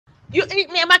You me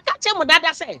catch him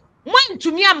that say. When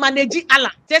to me manage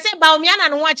Allah. They say Bawumia na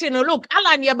no watching no look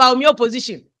Allah near Bawumia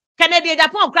opposition. Ken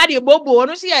Agyapong crowd bobo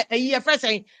no see a year first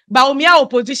saying Bawumia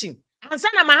opposition. And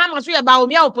sana Mahama so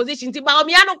Bawumia opposition. Ti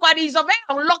Bawumia no kwadi is a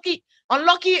very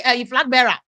unlucky flag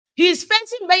bearer. He is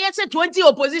facing by 20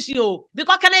 opposition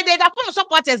because Ken Agyapong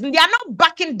supporters they are not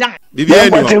backing down.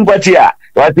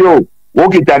 What you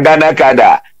Wokita Ghana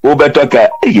kada Obetoka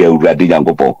Yewradi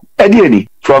Yangopo. Edieni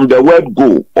from the word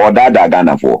go or Dada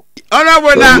Ghana for.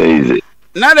 Honorable now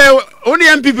the only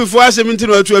MPP for 17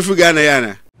 or 12 Ghana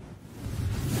yana.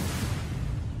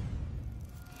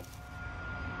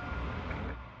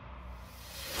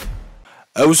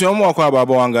 Awusu mo akwa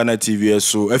baba wangana TV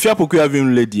so Afia Pokua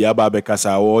Vim Lady aba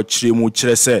bekasa wo chire mu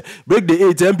chire se break the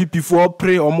 8 MPP for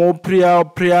pray omo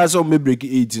prayers o me break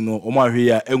 8 no omo ahwe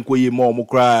ya enkoye mo omo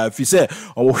kra fi se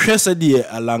omo hwe se de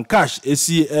alancash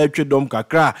esi twedom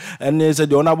kakra ene se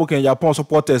de onabo Ken Agyapong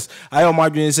supporters ayo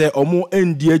madwen se omo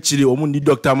endi achire omo ni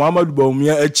Dr. Muhammadu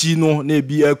Bawumia achi no na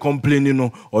ebi complaining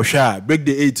no ohwa break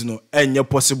the 8 no enye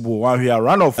possible ahwe ya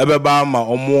run off ebeba ma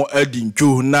omo adi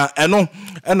ntwo na eno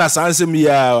na sansem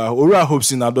ya ora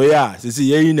Hopeson adoya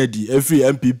sisi ye na di every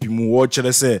MPP mu wo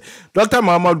kire se Dr.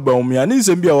 Muhammadu Bawumia ni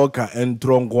nsem bia woka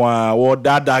entronko a wo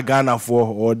dada Ghana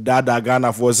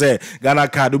for se Ghana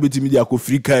card obetimi dia ko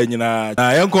Africa nyina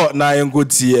na yenko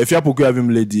ti Afia Pokua Vim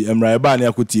Lady emra eba na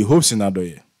yakoti Hopeson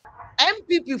adoye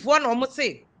MPP for no mo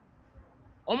say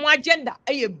omo agenda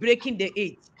are breaking the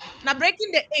 8. Now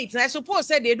breaking the 8, I suppose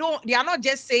say they are not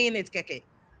just saying it keke.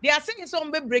 They are saying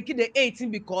some be breaking the 18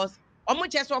 because omo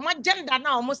chest omo agenda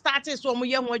now omo starting so omo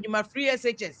ye ho adwuma free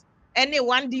SHS any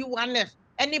 1D 1F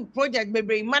any project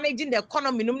be managing the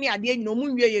economy no ni ade nyina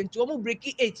omo wie ye nti omo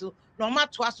breaking 8 no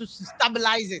omo to us to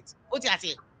stabilize it. What you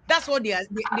say? That's what that's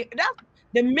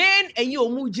the main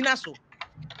omo gina so.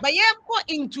 But yeah, go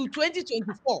into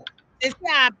 2024. They say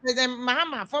President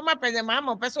Mahama, former President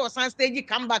Mahama, person was on stage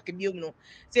come back no.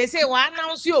 They say we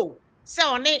announce you. Say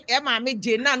on it, Emma me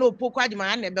Jena no Pokua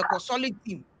Vim Lady solid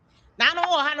team. Now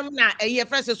no hanum na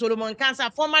first Solomon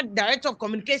Cancer, former director of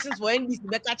communications for NBC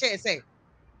Bekache say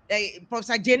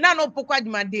Professor Jena no Pokua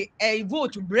Vim Lady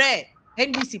vote to bread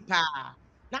NBC pa.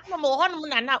 Now no hanum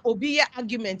na obi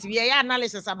argument we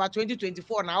analysis about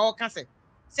 2024 na all can say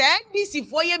NBC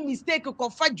for your mistake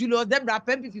confer Julius Debra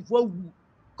MPP for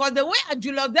because the way a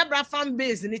Julius Debra fan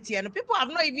base in it here, people have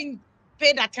not even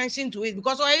paid attention to it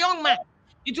because for a young man,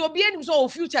 it will be any so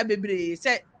future baby.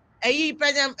 Say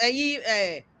President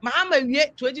Mahama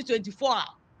 2024.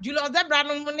 Julius Debra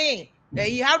no money.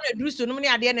 He have reduced to no money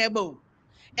at the end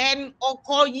and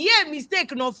or year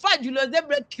mistake no fight Julius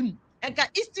Debra Kim and can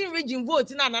Eastern region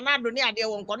vote na another near there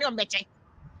won't come on better.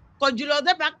 Because Julius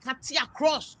Debra cut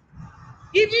across.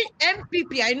 Even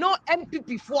MPP, I know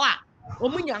MPP for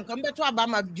Omunyan come back to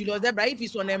Abama Julius Debra if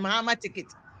he's on a Mahama ticket.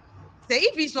 Say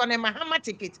if he's on a Mahama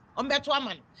ticket, on back to a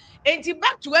man. And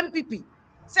back to MPP.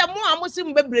 Say more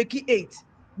Amusim be breaking 8.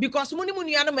 Because Muni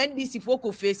Muniano NDC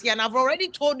focal face, and I've already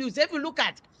told you, if you look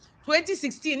at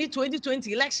 2016 and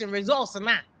 2020 election results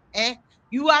now,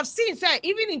 you have seen, say,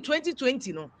 even in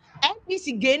 2020, no,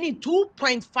 NDC gaining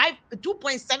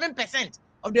 2.7%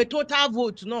 of the total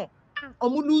vote, no.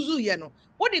 Omuluzu you know.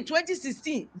 What in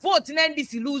 2016 vote in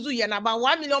NDC lose you about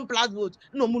 1 million plus votes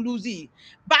no muluzi.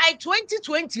 By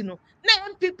 2020 no na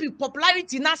MPP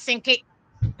popularity na sinke.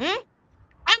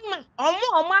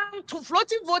 Omo to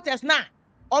floating voters na.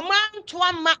 Omo to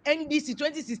ma NDC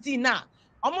 2016 na.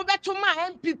 Omo beto ma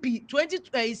MPP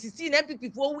 2016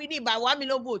 MPP for winning by 1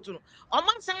 million votes no. Omo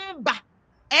san ba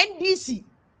NDC.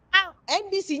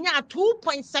 NDC nya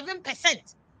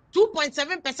 2.7%.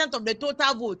 2.7% of the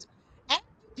total vote.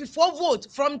 Before vote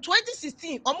from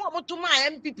 2016, omo to my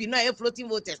MPP no a floating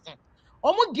voters.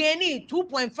 Omo gaining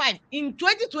 2.5 in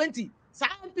 2020. Sa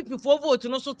MPP for vote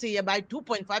no so by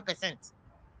 2.5%.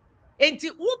 Enti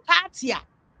who party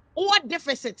who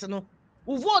deficit no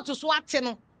who vote so what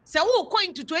no. So who go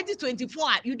into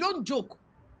 2024 you don't joke.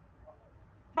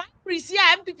 Primary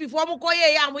MPP for mo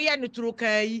koye ya mo ye no turu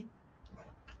kai.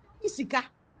 Isika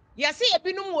yes, see,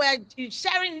 we're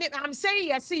sharing. I'm saying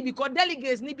yes, see, because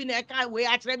delegates need be a kind way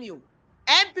at you.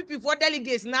 MPP for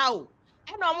delegates now.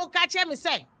 And I'm going to catch me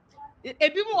say,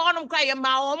 if you want to cry,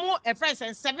 my a friend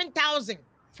 7,000,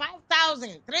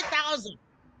 5,000, 3,000.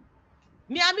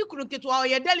 Miami couldn't get to our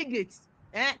delegates.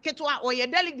 Get to our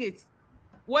delegates.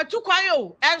 We're too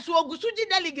quiet. And so Gusuji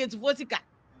delegates for Sika.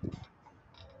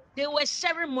 They were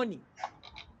sharing money.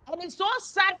 And it's so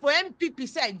sad for MPP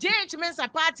say, JH Mensa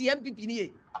party MPP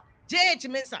nie. JH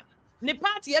Mensa, ne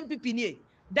party MPP nie.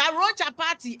 Da Rocha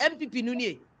party MPP no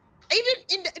nie.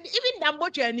 Even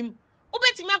Damboche anim.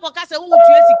 Obeti ma koka se wo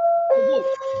tuesi vote.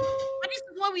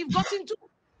 where we've gotten to.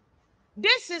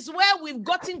 This is where we've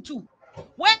gotten to.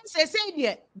 When they say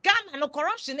there, Ghana no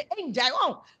corruption,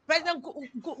 oh, President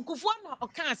Kufuor or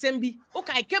can assembly,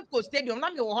 okay, Cape Coast Stadium, na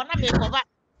me ohona me cover.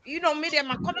 You know, media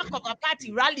ma cover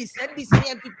party rallies,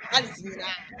 NDC people rallies.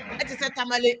 That is a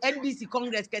Tamale NDC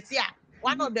Congress, Kesia,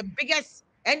 one of the biggest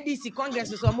NDC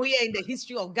congresses in the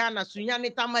history of Ghana.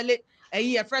 Sunyani Tamale,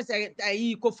 a first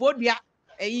Kofodia,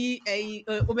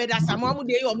 Omeda Samu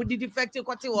de Omudi defective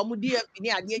Kote Omudi in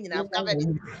the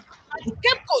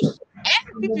Cape Coast,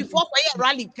 NPP for a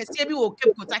rally, Kesebi or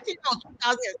Cape Coast, I think that was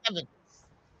 2007.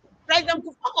 President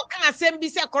Kufuor can assembly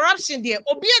say corruption there,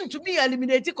 obedient to be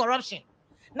eliminating corruption.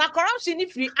 Now, corruption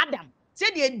if we Adam,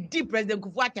 say the deep President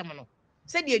Kufuor Temano,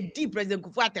 say the deep President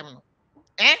Kufuor Temano.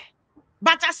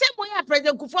 But I said, why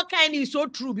President Kufuor kind is so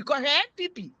true because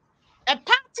NPP, a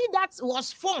party that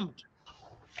was formed,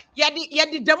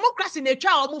 the democracy in the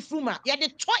child Mufuma, the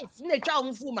choice in the child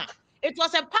Mufuma. It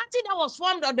was a party that was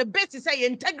formed on the basis of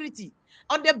integrity,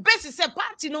 on the basis of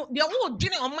party, no, the whole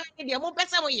general mind, the more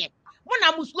better way. When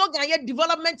I'm slogan, yeah,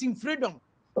 development in freedom.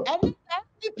 And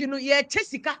people, yeah,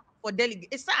 Jessica for delegates.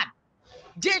 It's sad.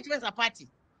 JHS a party.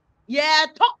 Yeah,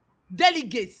 top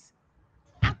delegates.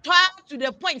 To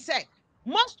the point, say,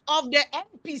 most of the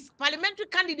MPs, parliamentary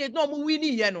candidates, no, we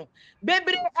need, you know,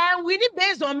 baby, and we need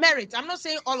based on merit. I'm not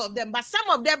saying all of them, but some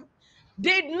of them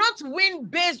did not win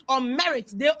based on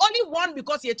merit. They only won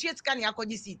because you chased Ken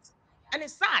Agyapong seats. And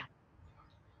it's sad.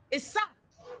 It's sad.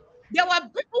 There were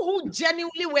people who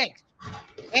genuinely worked.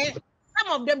 And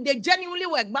some of them, they genuinely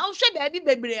work. But I'll show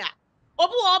baby.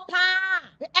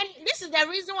 And this is the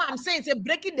reason why I'm saying it's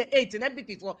breaking the 8 and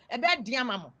everything for a bad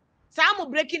diamamo. Some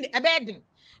breaking a bed.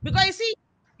 Because you see,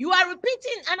 you are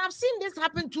repeating, and I've seen this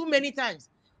happen too many times.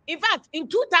 In fact, in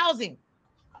 2000,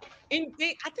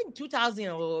 I think 2000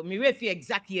 or maybe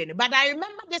exactly, but I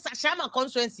remember this Ashama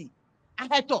constituency. I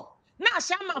had thought now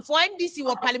Ashama for NDC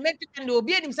or parliamentary and there will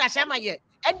be any Ashama here.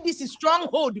 NDC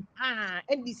stronghold.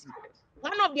 NDC,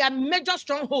 one of their major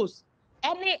strongholds.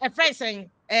 Any a friend saying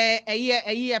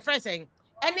a friend saying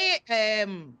any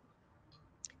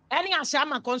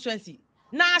Ashama constituency.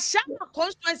 Now Ashama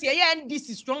constituency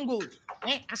NDC stronghold.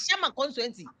 Ashama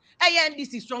constituency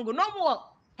NDC stronghold. No more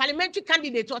parliamentary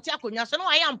candidate or Tiakonya. So no,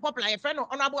 I am popular, a friend of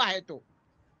Honorable Aheto.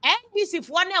 NDC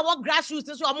for one what grassroots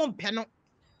is one penal.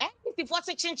 NDC for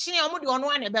section chin on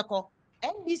one ebeko.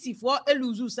 NDC for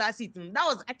Eluzu Sassit.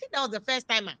 I think that was the first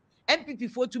time MPP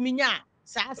for Tuminya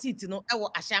Sassit, no,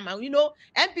 Ashama. You know,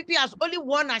 MPP has only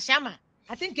won Ashama.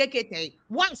 I think KKT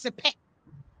once a pet.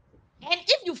 And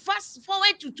if you fast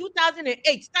forward to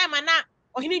 2008, time and now,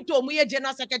 or he need to be a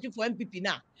general secretary for MPP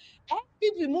now.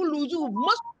 MPP will lose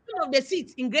most of the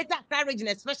seats in Greater Accra region,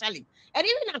 especially, and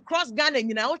even across Ghana.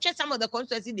 You know, some of the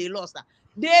constituency they lost.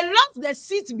 They lost the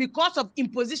seats because of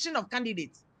imposition of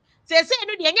candidates. So say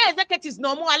the executives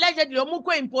no more allegedly no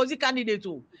impose candidates.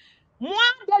 More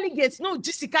delegates, no,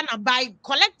 Jessica, by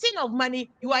collecting of money,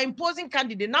 you are imposing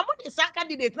candidates. Now, what is that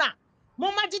candidate now?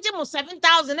 More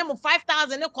 7,000,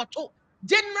 5,000,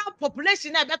 general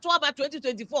population about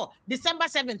 2024, December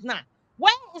 7th now.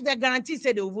 Where is the guarantee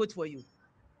say they will vote for you?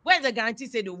 Where is the guarantee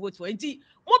say they will vote for you?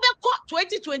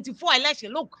 2024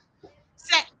 election, look,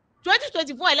 say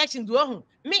 2024 elections,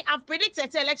 me, I've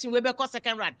predicted the election will be called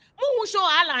second round. Who show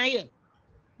Alan here?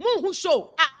 Who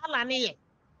show Alan here?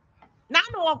 Now,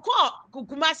 no call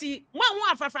Kukumasi,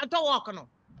 one Afia walk no.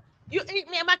 You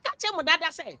my catch him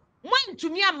that say. When to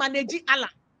me, I manage Alan.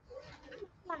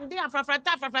 They are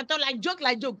Afia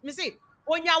like joke. Me say,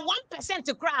 when you are 1%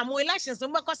 to cry, more elections, we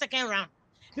go second round.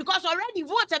 Because already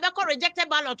votes have been rejected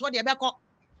ballot. What they a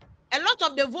lot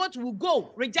of the votes will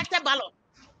go rejected ballot.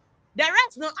 The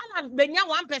rest, no, Alan, Benya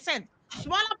 1%.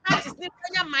 Smaller parties,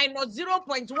 minus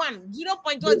 0.1,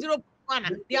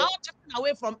 0.1. They are all taken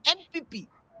away from MPP.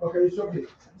 Okay, it's okay.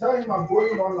 Tell him I'm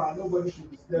going online. Nobody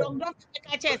should be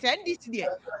scared. NDC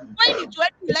there. When it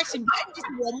went to election, NDC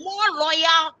were more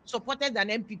loyal supporters than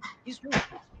MPP. It's true.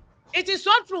 It is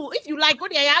so true. If you like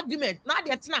what their argument, not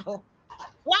that's not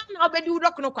one nobody would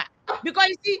not because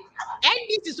you see,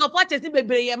 NDC supporters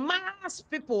mass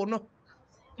people, no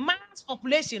mass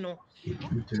population, no.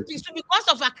 It's because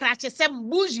of a crash, some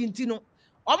bullshit, you know.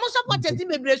 Almost supporters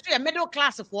a middle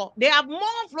class for they have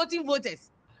more floating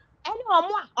voters. Any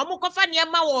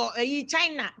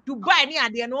China, Dubai, near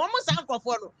the almost uncle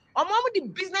for the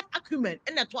business acumen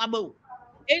and the trouble.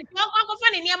 If you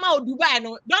go Dubai,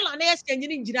 no, dollar exchange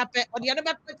in Jirape or the other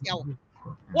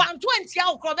 120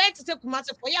 hour correct to take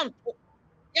master for young.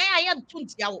 Yeah, I am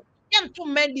 20 hour. Young two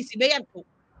men this day.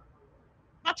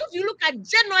 But if you look at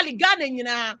generally Ghana, you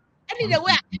know, any the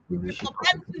way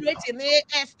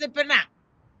stepping out.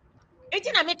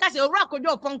 Eti na make us a rock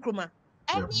ojo ponkroma.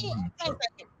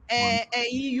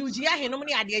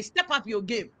 You step up your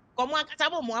game. Come on,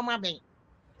 katabo Muhammad Ben.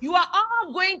 You are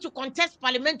all going to contest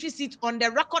parliamentary seats on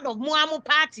the record of Muamu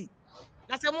party.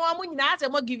 That's a Muamu na say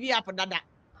mo give you up dada.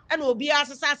 And obi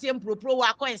asase pro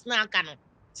wa coins na aka no.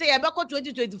 Say ebeko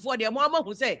 2024 the Muamu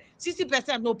who say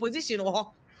 60% no opposition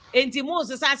ho. Enti mo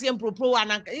asase pro wa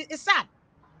na it's sad.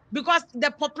 Because the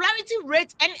popularity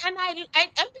rate and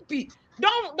MPP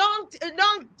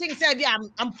don't think say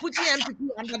I'm putting MPP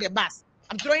under the bus.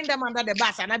 I'm throwing them under the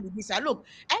bus and I be this. Look,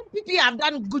 MPP have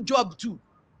done good job too.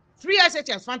 3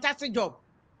 SHS, fantastic job.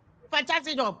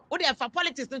 Fantastic job. What for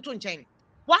politics to change.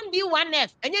 1D,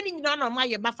 1F, and you know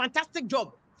my but fantastic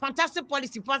job, fantastic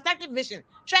policy, fantastic vision.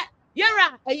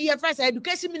 Yara a year first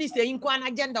education minister in Kwan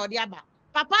agenda or the other.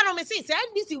 Papa no me say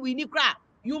this we need cry.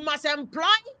 You must employ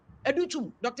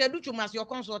Educhu, Dr. Educhu must your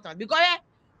consultant because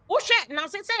now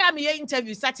say I'm here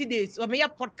interview Saturdays or my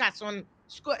podcast on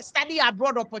study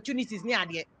abroad opportunities near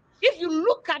there. If you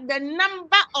look at the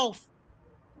number of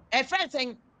friends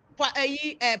saying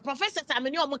professors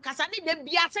ameni omo kasa ne de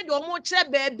bia se de omo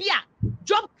kire baby a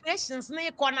job creations na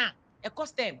ikona e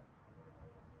cost them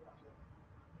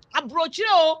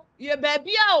abrochire o ye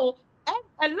baby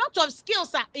a lot of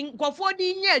skills are in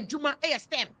gofodi nye adwuma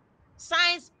STEM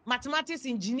science mathematics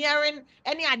engineering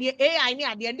any idea AI any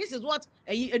idea this is what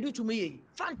edu to me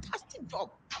fantastic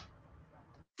job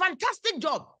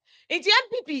it's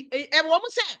MPP and omo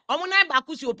say omo na ba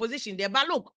kusi opposition there but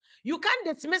look you can't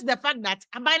dismiss the fact that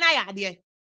abina ya there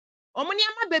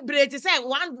Omoniama bebre to say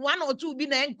one or two be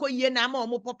na enko ye na ma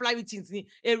omo popularity ni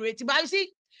rate but you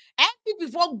see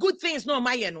MPP for good things no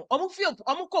my no omo feel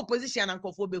omo opposition and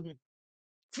kofo behu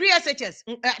free SHS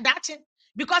that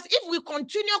because if we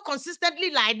continue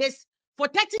consistently like this for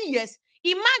 30 years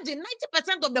imagine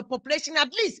 90% of the population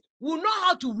at least will know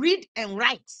how to read and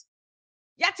write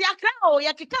yati akra o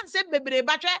yaki kan say bebre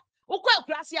batwe ukwa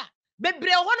class ya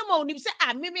bebre hono ma oni say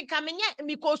mimi kamenye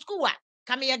mi ko school a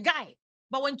kame guy.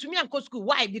 But when to me and go school,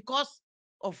 why? Because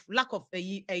of lack of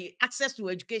access to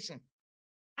education.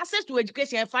 Access to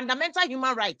education, a fundamental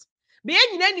human right.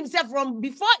 Being himself from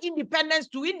before independence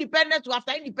to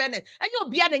after independence, and you'll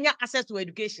be access to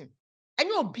education. And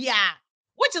you'll be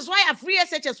which is why a free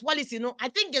SHS policy, I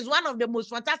think is one of the most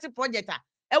fantastic projects.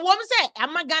 And woman say,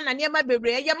 I'm a Ghana near my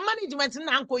baby, your management in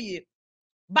Uncle ye.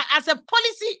 But as a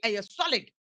policy, a solid.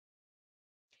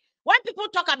 When people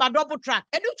talk about double track,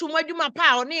 edu tumwaduma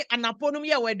pa oni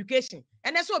anaponomy or education,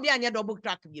 and that's what be a double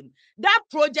track game. That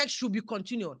project should be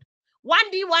continued.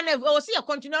 1D, 1F, or see a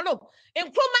continual look.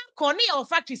 Improvement corny or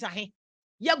factories are here.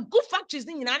 Your good factories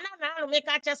in make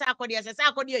a chess.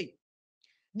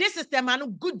 This is the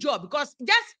man good job because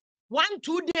just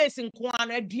 1-2 days in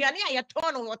Kwana, Diana, ya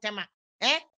turn or whatever.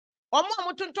 Omo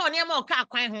mutunto niema car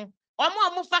kwan ho.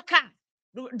 Omo faka.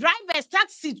 Drivers,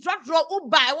 taxi, truck,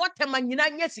 Uber, what a man,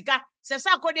 Yesika, says,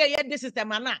 this is the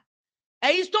manna.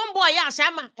 A stone boy,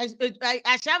 Ashama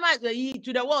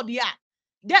to the world, yeah.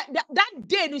 That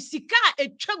day, you Sika, a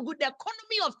chunk with the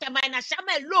economy of Tamina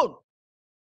Shama alone.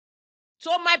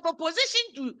 So, my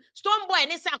proposition to Stone Boy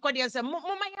and Sakodi and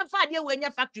Mama Yafadia when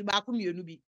your factory back from you,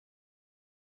 Nubi.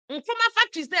 From my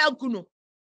factories, there, Kuno.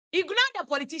 Ignore the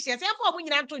politicians, therefore, when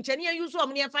you have to use so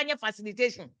many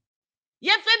facilitation. Be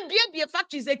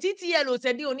factories a TTL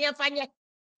said you near fanya.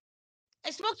 I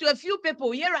spoke to a few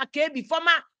people here at KB,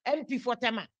 former MP for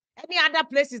Tema. Any other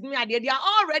places near there, they are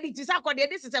all ready to Sakodi.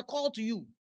 This is a call to you.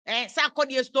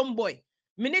 Sakodi Stone Boy.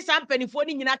 Minister Penny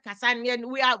phoning in a Kasan,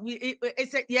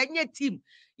 it's a team.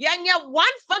 One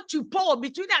factory power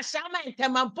between Ashama and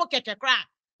Tema and Pocket a crack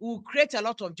will create a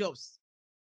lot of jobs.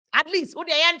 At least, would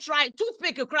they try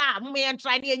toothpick a crack, may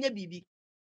try near your baby.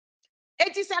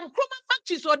 It is an chroma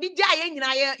factories or the giant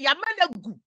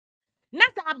Yamada.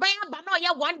 Not a bayan bano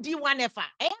ya 1D 1F.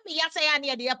 Yasaya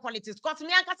near the politics. Cause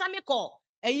me and call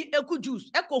eco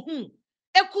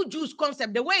juice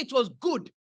concept, the way it was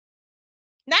good.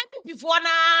 90 before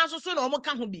na so no more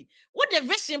can be. What the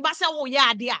vision basa wo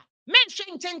ya dia. Men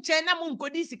chen na mun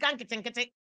kodisi kan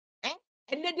ketenkete.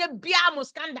 And then the biamo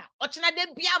scanda. Ochina de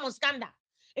biamo scanda.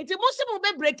 It's a Muslim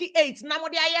be breaking 8. Na mo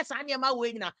dia yes anyama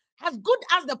we na. As good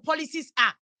as the policies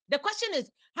are, the question is,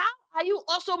 how are you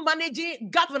also managing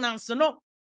governance? No,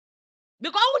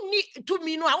 because I need to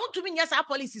me no, I want to mean yes, our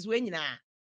policies when you know.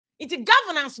 It's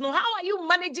governance. No, how are you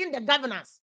managing the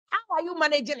governance? How are you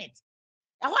managing it?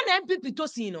 I want MPP to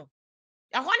see no.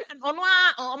 I want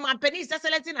on my penny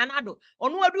selecting another.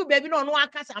 On what do baby no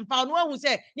cast and pound one who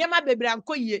say, Yama baby and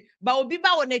koye, but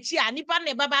obiba on a chia, nipan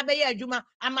ne baba be juma,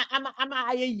 ama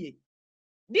aye.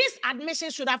 This admission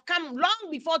should have come long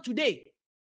before today.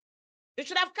 It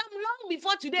should have come long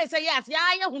before today. Say yes,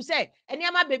 yeah, who say, and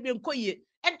Yama baby and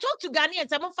talk to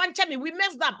Ghanaians. I'm fan me. We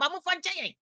messed up. I'm fan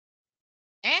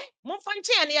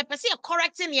Monfanche and ye pese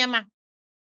correcting Yama.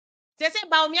 They say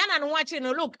Bawumia and watching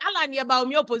look, Alan ye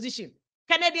Bawumia opposition.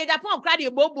 Ken Agyapong crowd ye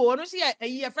bobo, no see a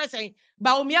year first saying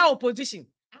Bawumia opposition.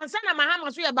 And Sana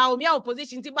Mahama see a Bawumia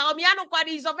opposition. Bawumia no quad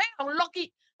is a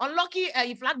very unlucky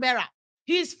flag bearer.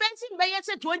 He is fencing by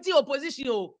 20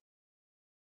 opposition.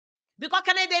 Because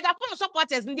Ken Agyapong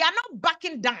supporters, they are not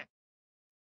backing down.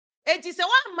 It is a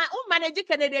one manage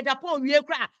Ken Agyapong,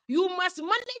 you must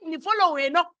manage the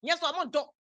following. No, yes, I want to.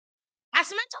 As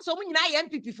much as so many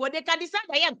MPP for they can decide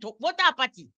I am to vote our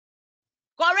party.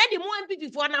 Already more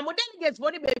MPP for now, more delegates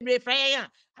for the baby fire.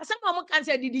 As some can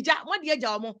say, the what the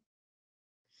jamo.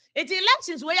 It's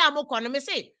elections where I'm going to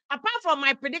say, apart from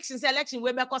my predictions, election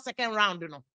will be a second round.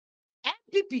 No,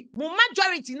 MPP, more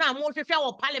majority now, more fair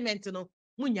or parliament, no,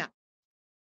 munya.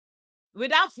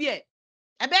 Without fear,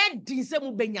 a bed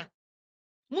dinsemu benya.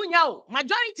 Munya,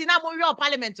 majority now, more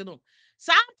parliament, no.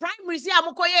 Some primary say,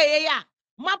 I'm going to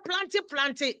ma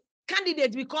planty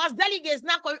candidate because delegates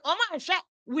now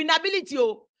winnability.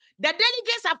 Oh, the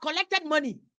delegates have collected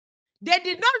money. They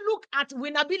did not look at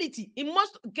winnability in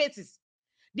most cases.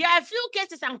 There are a few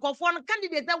cases and conform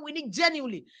candidates that winning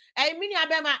genuinely. I mean,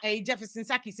 Jefferson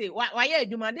Saki say, why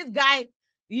this guy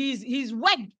he's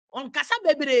worked on Kasa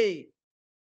Bebre.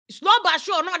 Slow but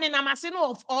sure, not in a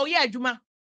masino of Juma.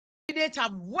 Candidates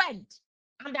have went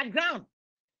underground.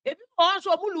 If you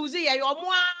also lose it, you're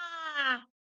more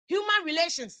human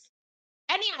relations.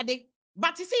 Any other,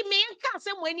 but you see, me and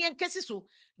Kansem when you cases so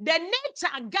the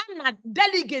nature Ghana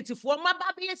delegates for my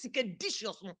baby is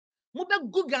dishes.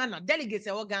 Mube good Ghana delegates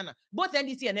or Ghana, both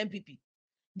NDC and MPP.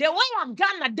 The way of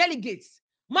Ghana delegates,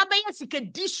 my baby is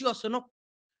dishes. No,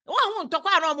 one won't talk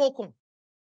about no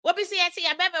what be say, a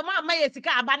baby, my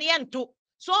yesika abaniento.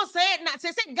 So say, na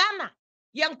say Ghana,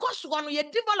 young cost one your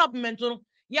development,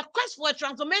 your quest for a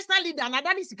transformational leader, and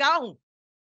that is Ghana.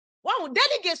 Wow,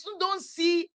 delegates who don't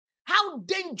see how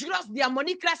dangerous their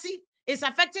monocracy is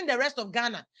affecting the rest of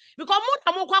Ghana. Because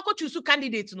more than choose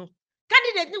candidates, no.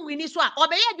 Candidate we need so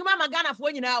obey Juma Ghana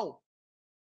for you now.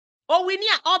 Or we need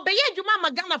obey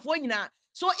Juma Ghana for you now.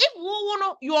 So if we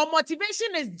know your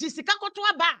motivation is Jessica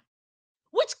Kotuaba,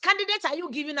 which candidates are you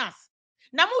giving us?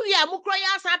 Namu we are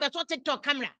Mukroya Sabe TikTok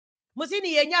camera.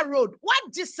 Musini Yenya Road.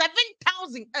 What is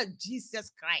 7,000? Oh,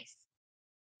 Jesus Christ.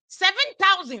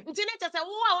 7,000. Internet say,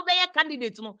 "Oh, obey a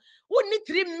candidate. No, who need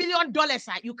 $3 million?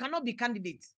 You cannot be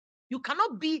candidate. You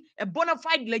cannot be a bona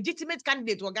fide, legitimate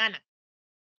candidate to Ghana.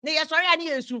 Ne sorry, I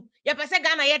need you. You person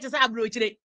Ghana yet to say abroad.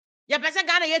 You person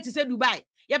Ghana yet to say Dubai.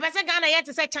 You person Ghana yet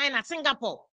to say China,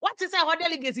 Singapore. What is our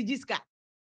delegacy, Jiska?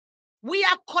 We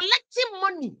are collecting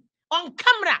money on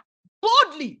camera,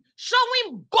 boldly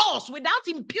showing balls without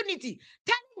impunity,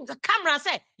 telling the camera,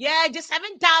 say, yeah, just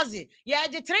 7,000, yeah,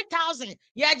 just 3,000,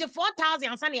 yeah, just 4,000,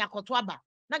 and Sunday Akotwaba.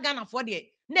 Na Ghana for the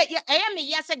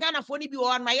yes, Ghana for the be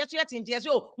on my yes, yes,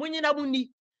 oh, when you know,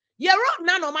 you road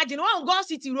now, imagine one Gulf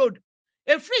City Road,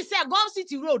 a free say Gulf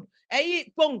City Road,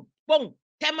 pong,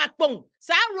 temak pong,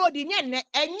 sa road in yen, and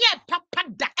yet papa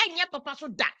da, and yet papa so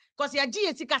da, because your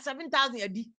GSC 7,000 a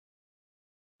day.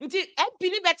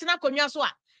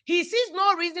 He sees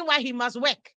no reason why he must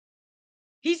work.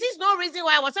 He sees no reason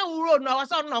why I was on road, no,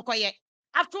 was on no quiet.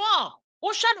 After all,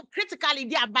 ocean critically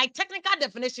there by technical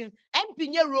definition,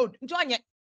 MP road, Jonya.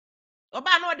 Oba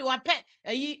no de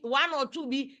wape 1 or 2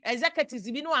 be executives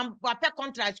be no wape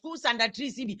contract schools under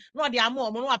 3 CB no de amo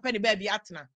no wape the baby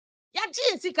atna. Ya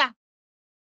jinsika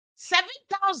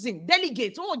 7,000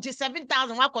 delegates, oh, just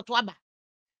 7,000 wakotwaba.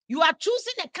 You are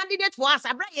choosing a candidate for us.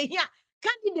 Abra ye here.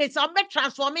 Candidates are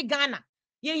transforming Ghana.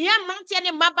 You hear Manti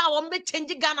and Maba will be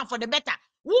changing Ghana for the better.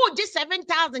 Woo, just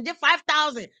 7,000, just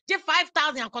 5,000, just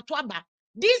 5,000 and Kotwaba.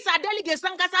 These are delegates,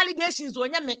 some allegations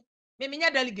when you me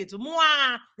delegates.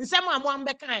 Moi, in some one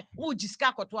bekan, who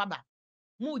jiska Kotwaba.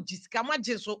 Mu jiska ma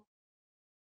jeso.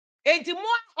 And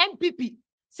more MPP.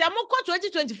 Samoko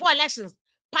 2024 elections.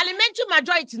 Parliamentary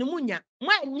majority no munya.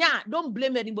 Don't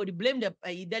blame anybody, blame the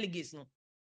delegates no.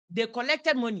 They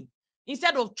collected money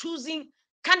instead of choosing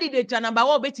candidate number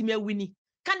one betimi winning.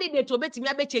 Candidate to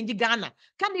betimi be change Ghana.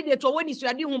 Candidate to when is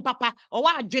you hum papa or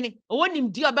what journey or when him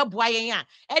deal be boyen.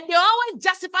 And they always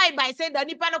justify it by saying that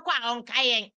nipa no kwa on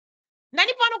kayen. Na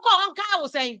nipa no kwa on kai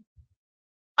was saying,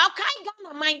 okay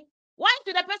Ghana mine. Why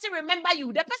should the person remember you?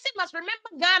 The person must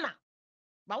remember Ghana.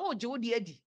 But what Jodi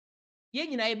Eddie? ye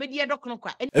nyina ye bedi edokno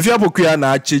kwa Afia Pokua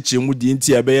na acheche mu di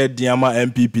nti ebe diama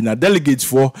MPP na delegates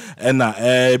for na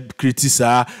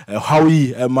critisa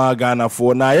howi ma Ghana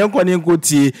for na yenkwane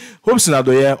nkoti Hopeson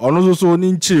adoye ono so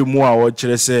ni nchire mu a wo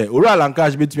kire se ora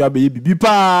lankash betimi abe bibi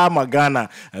pa ma Ghana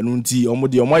enu nti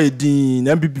omode omayedin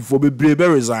na MPP for bebre be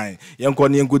resign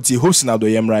yenkwane nkoti Hopeson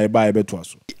adoye mra eba ebeto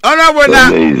aso ona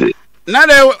na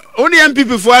de oni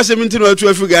MPP for asem no atu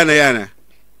afi Ghana yana.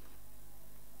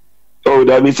 Oh,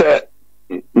 that means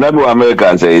Nabu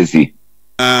American say AC.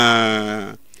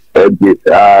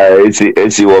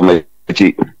 AC woman.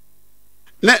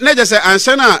 Na just say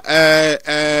ansana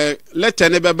letter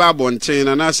ne be ba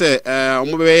bonten na say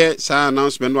omo be say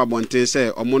announcement wa bonten say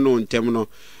omo no ntem no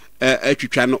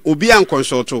atwitwa no obi an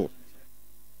consult. Oh,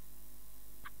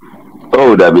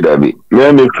 Dabi.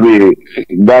 Let me free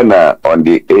Ghana on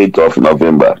the 8th of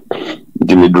November.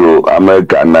 Dimidro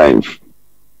America 9th.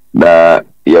 Na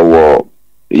yawo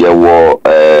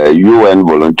UN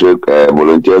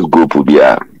volunteers group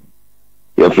bia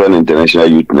your friend International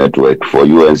Youth Network for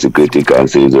UN Security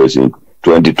Council is in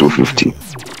 2250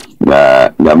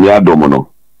 na mi adomo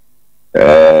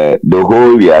the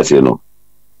whole year say no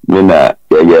me na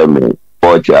me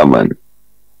for chairman.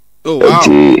 Oh wow.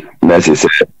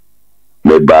 Necessary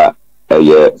me ba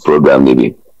program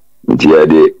ni nti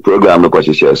the program no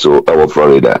kwahye so our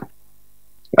Florida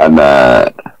and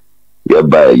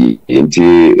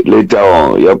later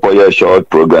on, your short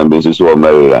program basis for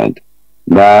Maryland.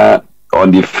 Now,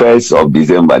 on the 1st of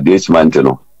December this month,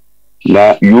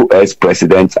 now US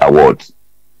President's Awards.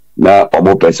 Now,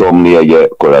 almost person near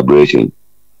collaboration.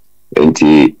 And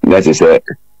necessary,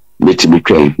 which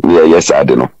became near yes, I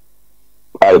don't know.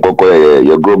 I go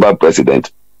your global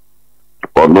president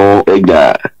or no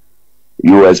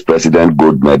US President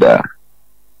Gold Medal.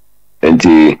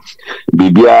 Enti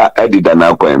bibia edida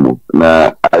na kwemu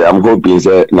na I am hoping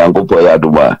say nyankopo ya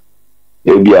duma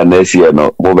ebia next year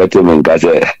no mo bete me nka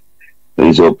say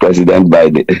so President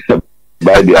Biden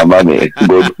amane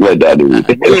go medal.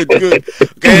 Good.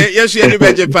 Okay, yes you any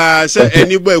beje pa say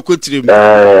any boy ekotrim.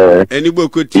 Any boy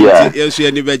ekotrim yes you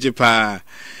any beje pa.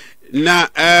 Na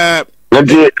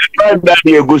enti that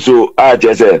eguso a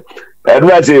chese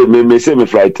everybody say me say me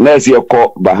flight next year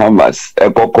call Bahamas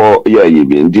ekoko ya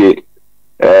yibi ndi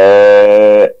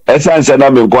essence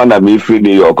na me kwa na me free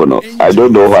New York no. I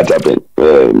don't know what happened.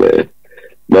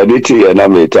 Mediti na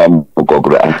me tam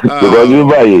kokra because we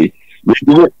buy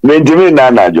me na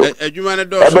najo adwuma ne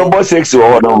do ebe bo 6 wo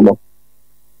hono no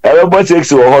ebe bo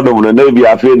 6 wo hono no na bi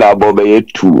afi na bo be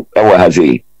 2 e wa ha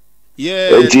sei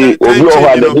enti obi o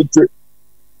ha de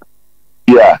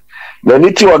yeah na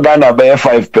niti wa Ghana be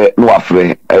 5 pe no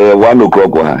afre 1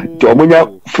 o'clock ha ti omunya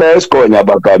first call nya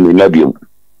baka mi na biom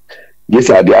yes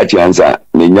I the chance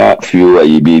nya few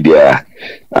ayibi dia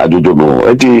adudu no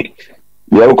enti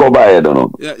ye ko ba ye no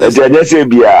enti anya se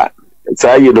bia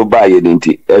say you no buy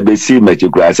nti e be see me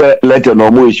chikura say later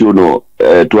no mo issue no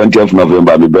 20th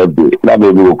November my birthday na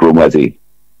me go chroma say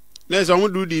na so mo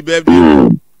do the birthday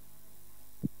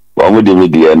wa mo de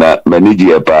media na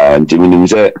manage pa nti minim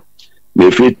say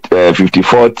me fit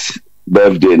 54th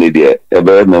birthday ni there e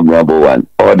be memorable one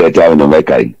all the time no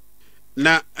make I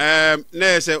na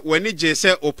na say when you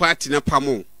say o party na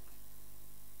pamo.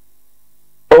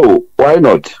 Oh, why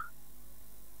not?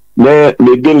 Me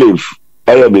believe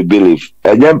I believe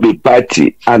and be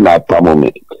party and a pamo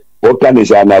me. What can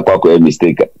is an aqua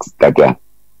mistake kaka?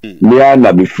 Me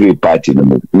and be free party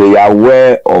no. Me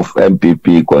aware of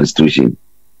MPP constitution.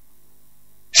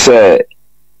 Say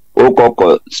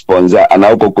okoko sponsor and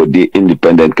okoko the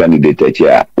independent candidate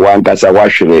here. One kasa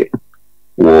washre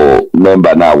wo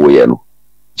member na we no.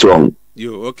 So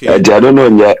you okay. I don't know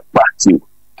yet party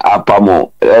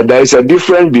apamo. There is a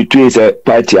difference between a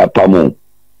party apamo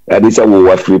and it's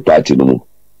a free party no.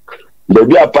 The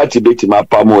be a party bit my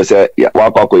apamo say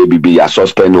wakako bibi ya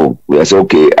suspend no. We say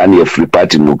okay and a free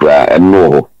party no and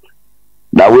no.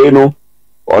 That way no.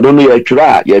 I don't know you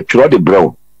try the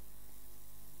bro.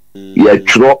 You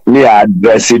try me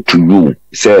address it to you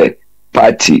say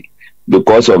party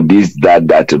because of this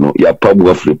that no you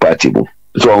probably free party no.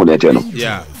 So on that no.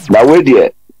 Yeah. Now way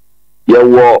there you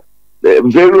were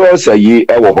various ye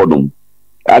ever hodum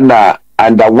and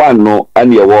under one no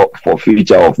and you work for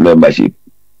future of membership.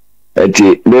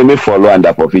 Eti me follow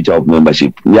under for future of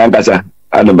membership. Nyankasa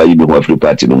anamba you be free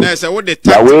party no. Yes, what the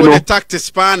tactics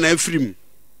span every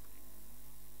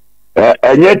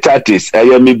and yet tactics I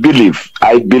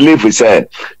believe we say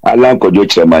Alan Kojo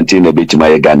Chairman a bit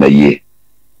my Ghana ye.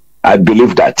 I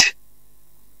believe that.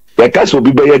 The case will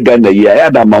be by Ghana ye. I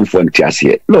had a man for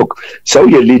here. Look, so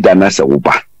you lead an answer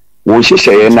uba. We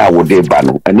share now with the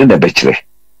banu and then the betray.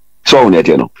 So on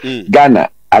no Ghana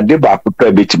adeba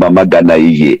akopɛ beti mama Ghana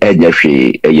yiye enye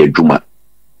hwe eye dwuma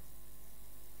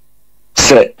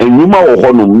se enwuma wo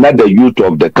honum na the youth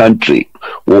of the country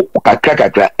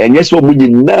kakra enye so mu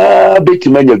nyina beti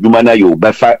manya dwuma na yo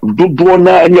befa dodo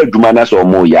na anya dwuma na so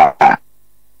mo ya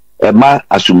ema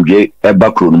asumdwe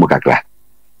eba kro no kakra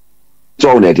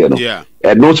so on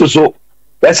no no so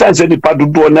person say nipa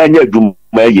dodo na anya dwuma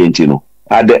ye nti no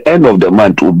at the end of the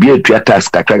month will be a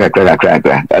task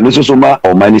kakra and so ma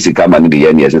or money sika man the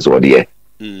year yes so there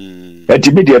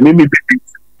but media me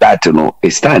that no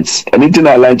it stands anything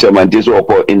I launch man this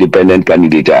or independent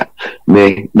candidate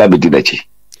me na be didachi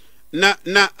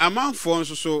na amount for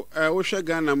so wo hwe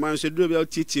Ghana man say do be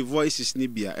TT voices ni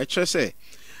bia e kire say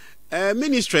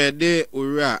ministry de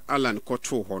owura Alan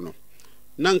Koto ho no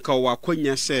nanka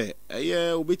wakonya se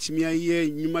obetimi aye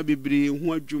nyuma bebre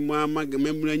hu adwuma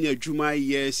magamemra nya adwuma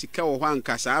aye sika wo ho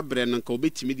ankasa abre nanka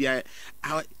obetimi dia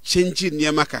change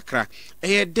niema kakra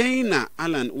den na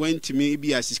Alan wentimi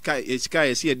bia sika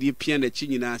yesi ye de pia na chi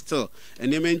nyina still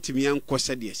enema ntimi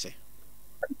ankose de se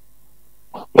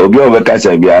obi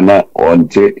obekasa bia na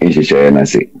onte nhihye na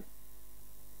se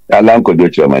Alan Kodo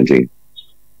Chairman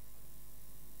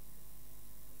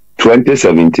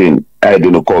 2017 I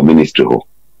didn't call ministry ho.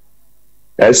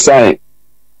 Sign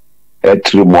a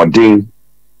modern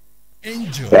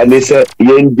and they say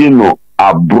yendino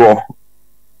abro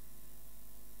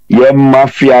ye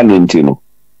mafia nintino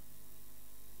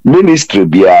ministry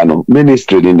biano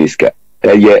ministry niska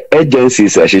ye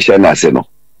agencies ashisha naseno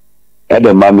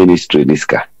edema ministry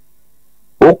niska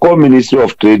oko Ministry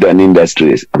of Trade and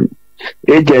Industries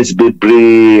agents be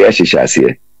bre ashisha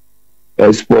se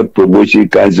Export Promotion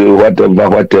Council,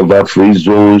 whatever, free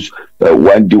zones,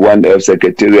 1D1F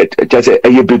Secretariat, just a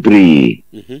baby.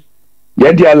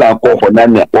 Yadi ala call for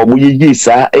Nana, or Muyi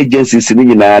sa agencies in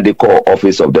the call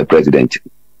office of the president.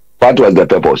 What was the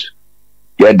purpose?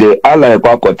 Yadi ala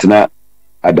Kwakotna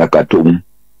Adakatum,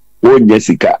 one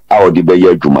Jessica, our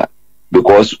debate Juma,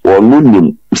 because or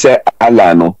Nunim say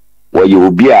Alano, where you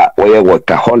be a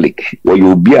workaholic, where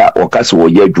you be a or Castle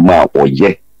Juma or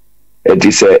ye. It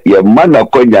is a your man of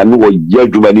Konya no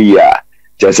Yadumani ya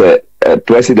just a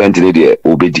president in the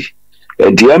obedi.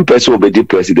 A DM person obedi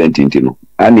president in Tino.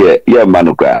 And ye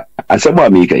manuka. And some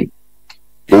American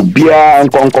Obia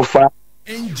and Concofa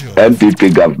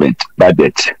MPP government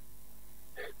budget.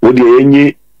 Would you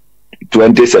any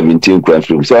 2017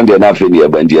 classroom? Sunday enough in your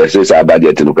bandia says our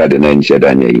budget to look at the nine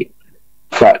shadany.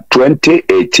 For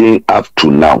 2018 up to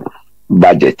now,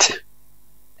 budget.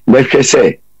 Let's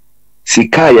say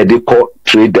sika ya de ko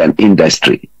trade and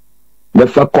industry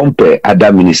never compare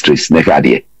other ministries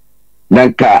nekade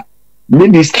nanka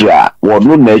ministry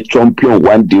wono na champion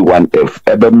 1D1F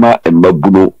ebema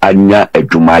emabunu anya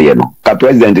adwumaye no ka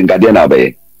president ngade na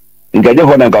baye ngade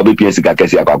ho nanka obi pie sika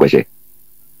kese akwakwehye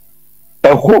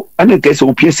eho ane kese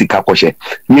opi sika akwehye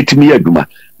yetimi adwuma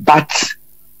but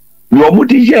ni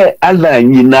omudi ye ala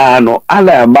nyina no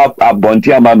ala ma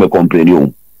abonti ama me complain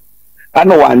o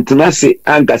ano wantena se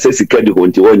anka se sikedi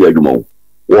honti wonya adwuma wo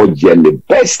the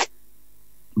best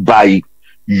by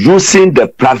using the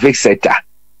private sector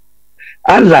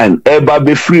and eba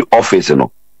be free office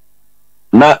no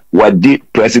na wadi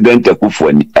president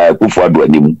Akufo-Addo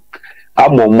anim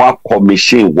amomwa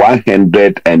commission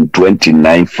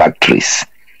 129 factories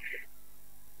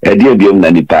ediem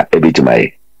na nipa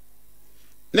ebetimaye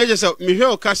neje se mihwe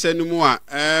okasa no mu a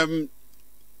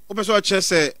opeso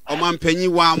chese omampanyi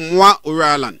wa moa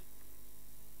Oralan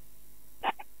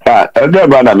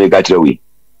elder na make achewi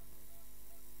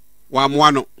wa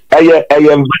moa no I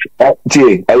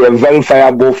am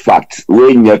verifiable fact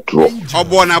we nyetro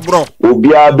obo na bro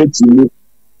obia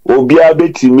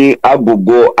betimi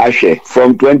agogo ashe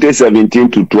from 2017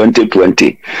 to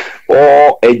 2020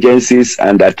 all agencies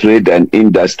under trade and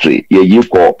industry ye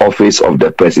for office of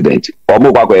the president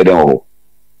omo kwakọ eden ho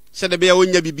said be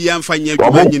onya bibia mfanya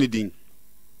adwuma nyini din.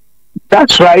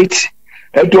 That's right.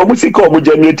 And to omusika omu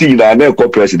generate na na ko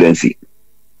presidency.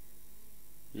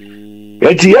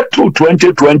 Et year to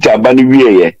 2020 abani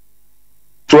wiye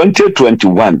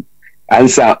 2021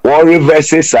 answer all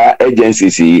reverses our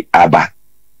agencies aba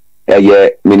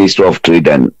Ministry of Trade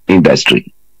and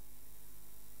Industry.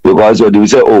 Because what do you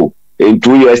say, oh, in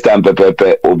 2 years time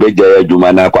pepe obeja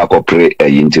adwuma na kwa kopre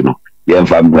yintino.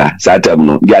 Yemfamra satam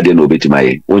no yade no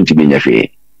betimaye ontimi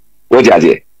nyahwe what you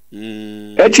say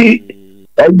eti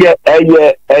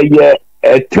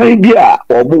time bia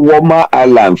obuwoma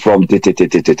alarm from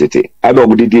tete aba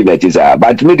obudidi na tisa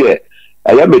but me de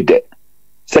ayamede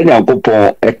senya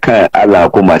nkopon eka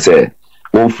alarm ko ma se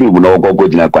won film na ogogo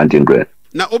dina kwantingre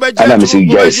na obeja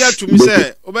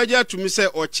to me say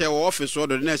o che office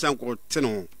order na san ko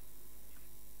teno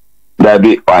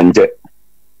dabi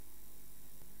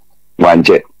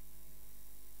wanje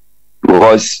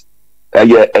because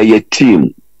a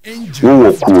team who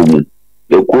will come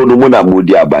the Kodumuna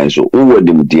Mudi Abanso, who would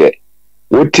him dear.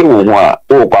 What you want,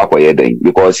 oh, Papa Yeding,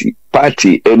 because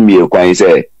party Emmy Quine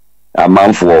say a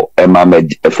man for a mamma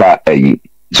far a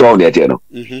so that you know.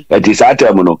 It is at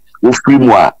Terminal, who free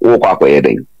more, oh, Papa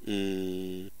Yeding.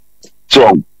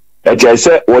 So, as I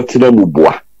said, what's the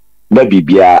Mubua? Maybe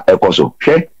be a coso.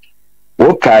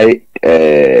 Okay,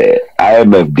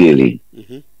 IMF daily.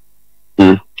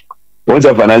 Once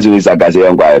a financial minister can say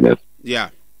IMF. Yeah.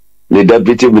 The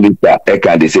deputy minister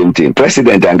can the same thing.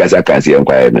 President Angasa can say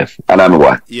IMF.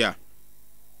 And yeah.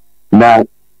 Now,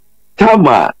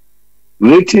 Tama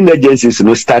rating agencies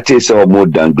no started so more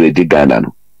than Great Ghana.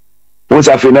 Once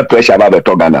I feel no pressure about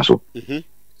the Ghana so.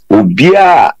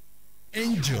 Ubia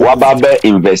wababe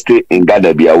invest in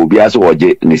Ghana bia ubia so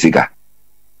oje nisika.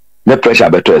 No pressure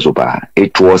better so pa.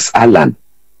 It was Alan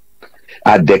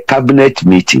at the cabinet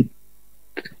meeting.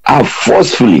 I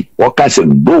forcefully workers said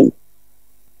no.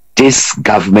 This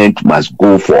government must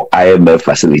go for IMF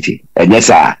facility. And yes,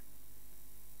 sir,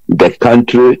 the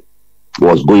country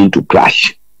was going to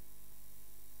crash.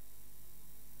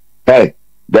 Hey,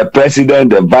 the president,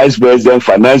 the vice president,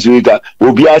 finance minister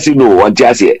will be asking no one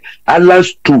just here. Alan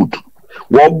stood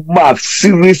one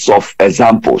series of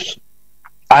examples.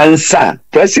 And sir,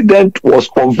 president was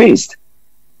convinced.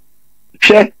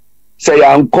 Say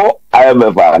uncle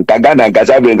IMF and Ghana and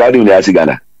Kasabin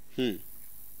Ghana.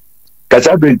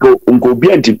 Kasabin unko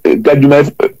bianti gaduma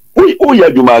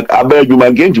uya juma abe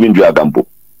juma genji mindu akampo.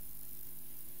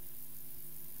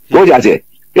 What you say?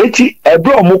 Eti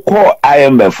ebro mo call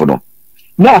IMF no.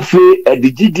 Na fe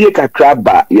edigidie kakra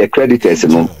ba ye creditors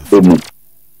no emu.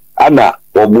 Ana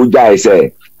omuja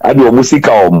say abi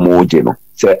omusika omoje no.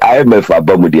 Say IMF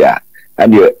abamudia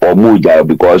and ye omuja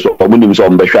because omunim so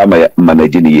mbehwa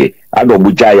manage ni ye. Ana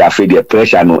omuja ya fe the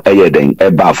pressure no eye den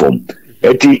eba form.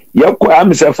 Eti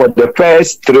I'm say for the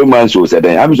first 3 months or so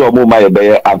then I'm so more my be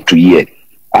up to year.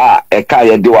 Eka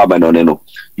ye de wa manone no.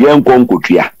 Ye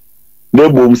nkonkutua. Na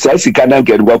bom sai sika na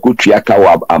nke dwa kutua ka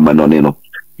wa amanone no.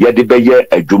 Ye de be ye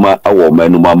adwuma awo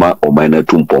manu mama o man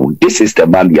tumpon. This is the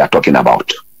man we are talking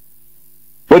about.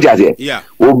 What you say? Yeah.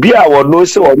 Obi a wono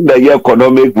se won the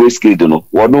economic risk no.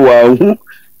 Wono wa hu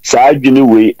sa adwini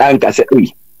we anka se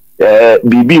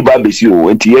bibi ba besi o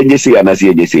enti ye nyese ya na se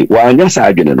ye nyese. Wa anya sa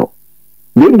adwini no.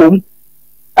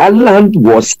 Alan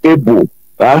was able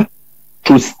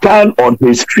to stand on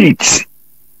his feet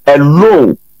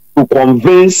alone to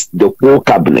convince the whole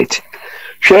cabinet.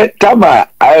 Tama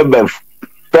IMF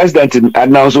president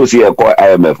announced here called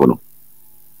IMF no.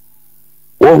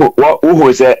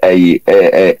 Who say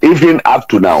even up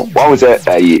to now? What was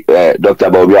Dr.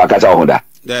 Bawumia Kasa Honda?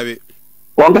 David.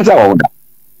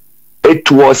 It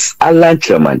was Alan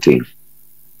Chairman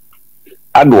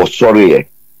and was sorry.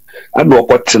 And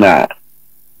wakotna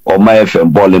on my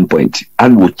FM Bowling Point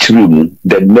and we trim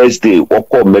the next day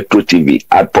wako Metro TV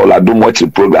at Paul Adum watch the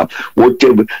program.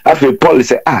 After Paul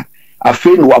say after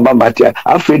wabamatia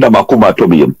after namakuma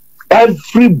tobiyum.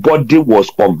 Everybody was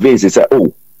convinced. He said,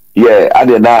 oh yeah,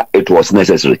 adena it was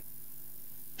necessary.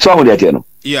 So on that you know.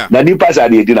 Yeah. Na ni pass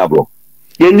adi edina bro.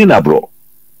 Ye ni na bro.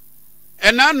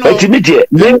 And I know.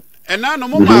 And I know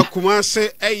mama kuma say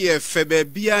febe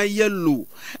bia yellow.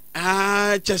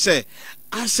 Just say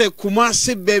I say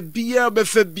Kumasi bebia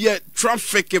befebia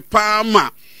traffic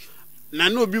palma. Na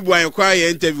no bi boy kwa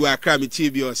interview akra me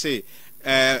TV or say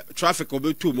traffic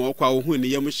obetu mo kwa ohu ne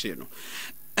yamhye no.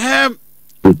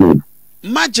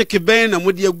 Magic ben na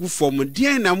modi agu form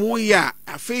de na mo ya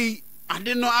afei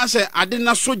ade no ase ade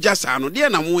na soja sa no de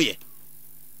na mo ye.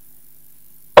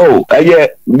 Oh,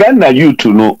 Ghana youth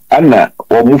no ana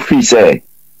o mu fi say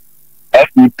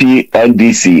FEP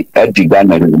NDC at the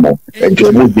Ghana anymore.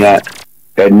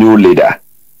 A new leader.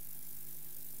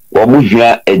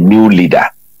 A new leader.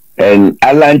 And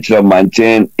Alan Chairman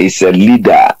is a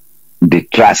leader they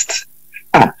trust.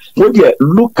 What you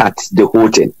look at the whole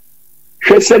thing.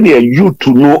 She said you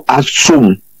to know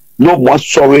assume no more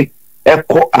sorry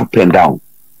echo up and down.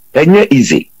 And yeah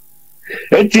easy.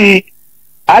 And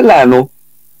Alan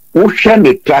who share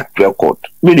the track record.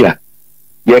 Media.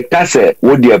 Ye kase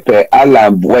wo de pe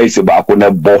Alan voice ba ko na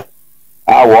bo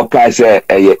a wo ka se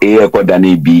e ko da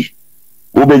na bi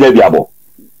wo be nya bi abo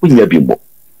wo nya bi bo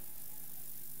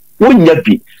wo nya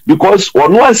bi because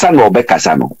one answer no be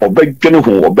kasa no obedwene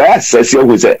ho obe assess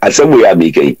ho se asem we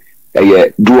make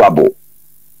doable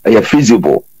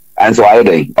feasible and so I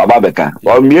dey baba beka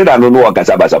o mi da no no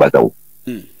kasa basa basa wo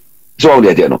so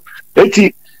de no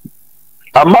eti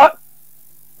ama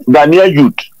Ghanaian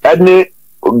youth ene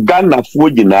Ghana fo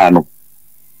gina no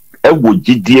ewo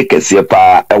gidie kese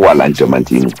pa e wala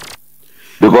nchamanti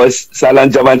because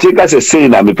salanchamanti ka say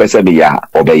na me pese me ya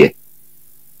obeye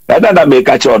na me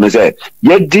ka cho no say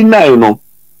ye deny no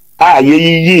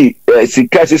ye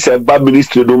sika se ba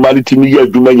ministry no maritimi ye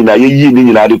adwuma nyina ye ni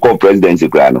nyina de ko presidency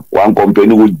kra no one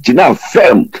company wo gina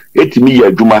firm etimi ye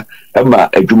adwuma e ma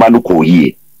adwuma no ko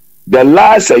yie the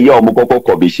last year omukoko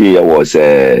commission was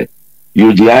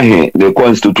UGA the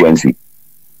constituency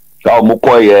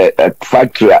omukoko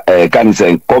factory can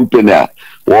say company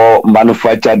or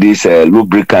manufacture this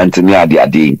lubricant near the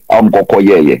ade omukoko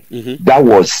ye that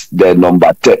was the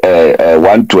number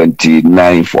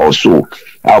 129 or so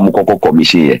omukoko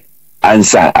commission ye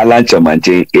answer Alan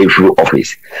Chamanche every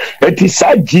office it is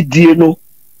a GDA no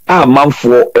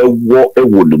amanfo ewo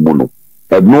ne mu no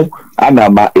no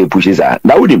anama pushes are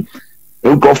now him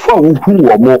nkofo who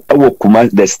womo ewo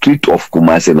the street of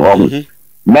Kumasi no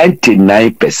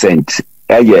 99%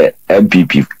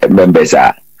 MPP members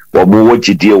are womo wo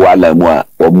GDA wala mu a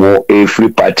womo every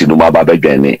party no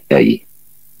mababedwane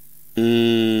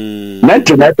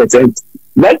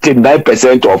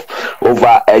 99% of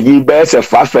over a year base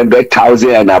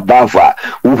 500,000 and above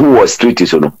who was street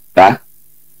so no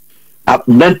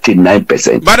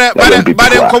 99%. But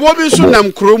kobobi so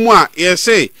nam kromu a ye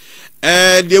say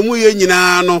de mu ye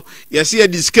nyina no ye say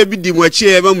diska bi di mu achi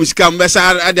e ma musika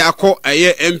mbesa ade akọ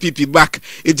MPP back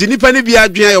enti nipa ne bi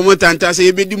adwen ayo montanta say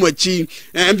ye be di mu achi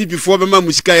MPP fo be ma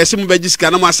musika ye say mu be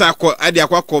diska na masa akọ ade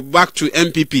akọ back to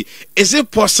MPP. Is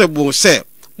it possible say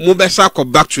mu be sa akọ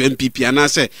back to MPP and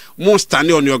say mu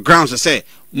stand on your grounds say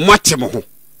matemo ho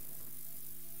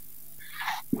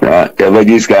ever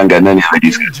diska ngana ni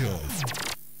diska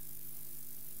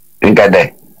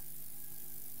Nkade.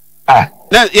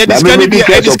 Na ye diskani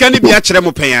bi a kire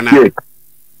mo panyana.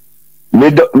 Me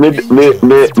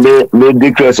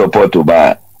declare support to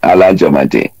ba Alan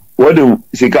Chamanche. What do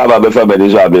sika ba be family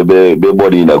so be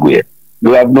body na go here.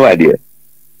 You have no idea.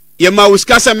 Ye ma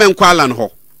uska se men kwalan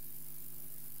ho.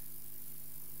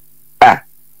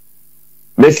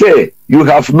 They say you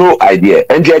have no idea.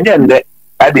 And then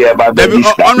honorable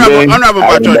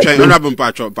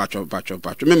Pacho.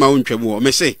 Me ma untwemu o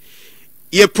me say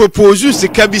ye propose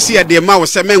sika bi si de ma wo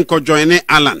se men ko join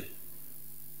Alan.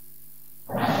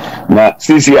 Na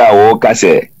sisi a wo ka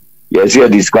say yes you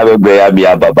discover be mi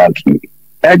ababaki.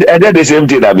 And the same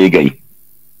thing that me again.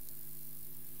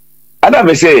 Ana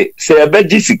me say be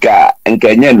jisika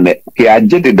nkenye nne ke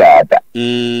agede dada.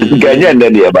 Nkenye nne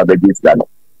de ba be jisika no.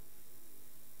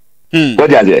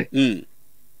 What you say?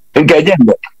 Nkenye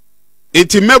nne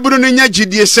enti meburu no nya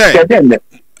gidie say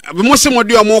mo se mo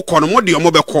de omo ko no mo de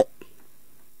omo be ko.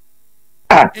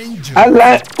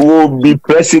 Allah will be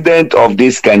president of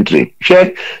this country.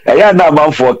 She ya na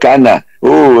man for Ghana.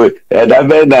 Da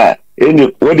bena any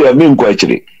what do you mean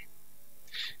kwachiri?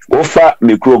 Ofa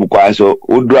microbe kwa so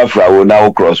odra fra wo na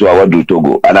wo cross wa do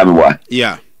Togo anamwa.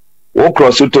 Yeah. Wo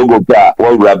cross Togo pa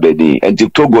wo wura Benin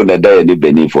and Togo na da ni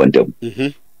Benin for them.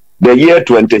 The year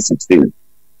 2016.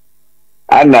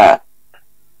 Ana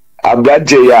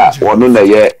Abgaje ya wonu na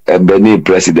ye Benin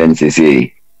presidency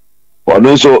say.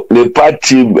 Wonu so the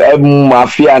party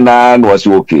mafia na was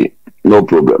okay. No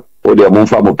problem. O de mo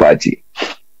fa mo party.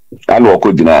 And wo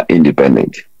ko dina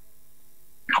independent.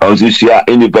 Onsusia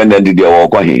independent de wo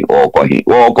ko hin.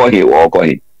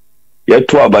 Ye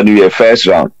to abanu ye first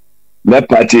round. My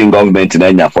party in government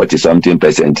na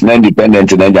 40-something%, na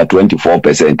independent na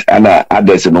 24%, and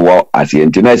others no war as the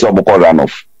internet so mo run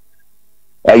off.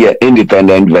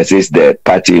 Independent versus the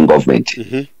party in government.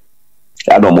 I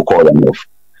don't mo run off.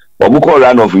 But mo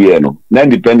run off here no. Na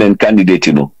independent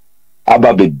candidate no.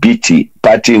 Aba be beat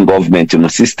party in government no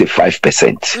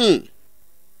 65%.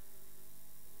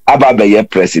 Aba be ye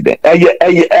president.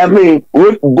 I mean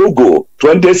Google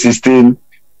 2016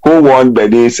 who won by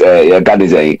this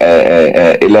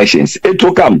elections. It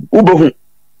will come. Ubohu.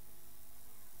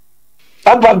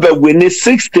 Aba winning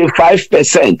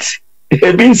 65%.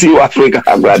 Ebinsi Africa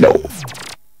brother.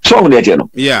 So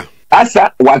yeah.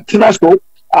 Asa watina so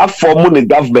a form the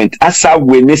government. Asa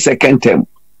winning second term.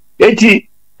 Eti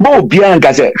bo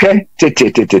bianca say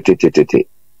te.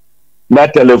 Na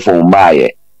telephone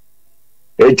maye.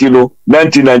 Eti no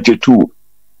 1992.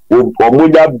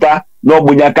 Omunya ba no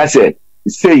munya kase.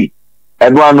 Say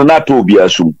and one not to be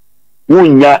assumed.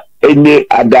 Unya any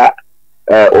other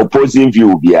opposing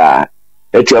view bia.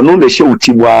 Et you know the show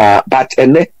timwa but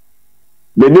ene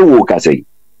the new worker say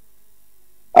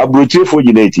abroche for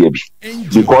unity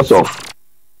because of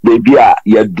the bia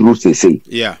ye drew say.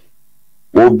 Yeah.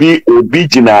 obi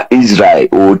jina Israel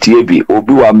otie bi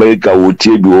obi wa America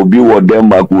otie bi obi wa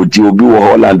Denmark otie obi wa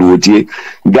Holland otie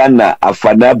Ghana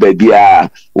afana babia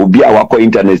obi a wakọ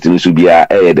internet nso bia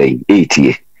eyeden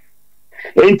etie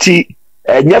enti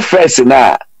enye first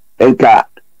na enka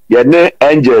yene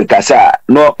Angel kasa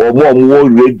no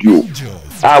omo radio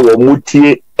a wo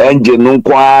mutie Angel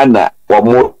nkwa na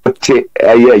wo te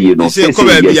eye no se ko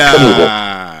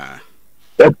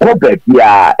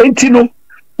babia enti no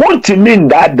what you mean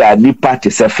that nipa te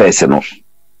se first no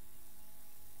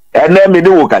ene me de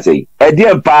wo ka sei e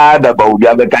de pa da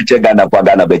Bawumia be ka che Ghana for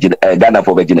Ghana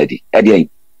virginity e de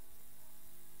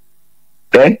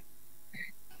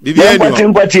bibia ni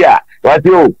nkwati a wati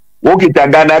o wo kita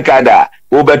Ghana kada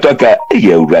wo betoka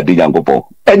ye urade Nyankopon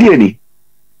e de ni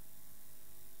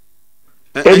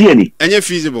enye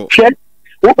feasible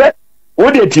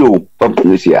wo de ti o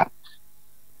population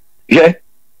ye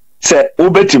se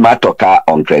ubetima toka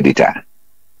on creditor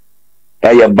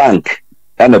your bank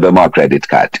and be more credit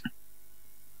card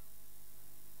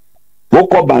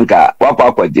woko banka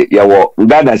wakwa yawo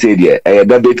Ghana say there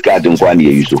debit card nkwa na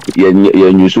ye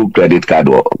use credit card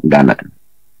o Ghana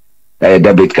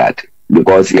debit card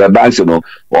because your banks no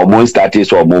almost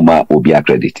status or moma obi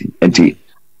accrediting enti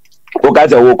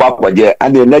okaza woko akwaje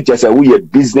and the nature say we a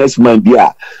businessman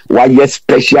bia why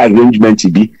special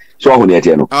arrangement bi so who net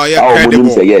no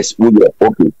say yes we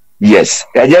okay yes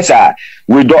yes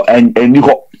we don't and you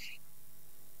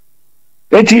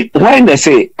when they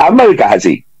say America has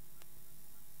it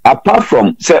apart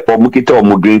from say omukita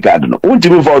omu green card no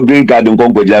untimi for green card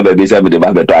nkonko jina baby say me de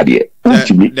ba beto ade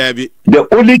untimi the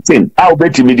only thing how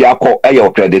betimi dey call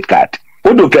your credit card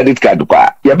do credit card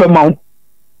kwa ye be ma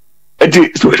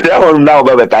eti so that one now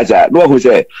be better no who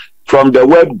say from the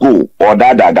word go or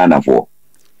that Ghana for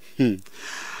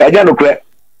eje no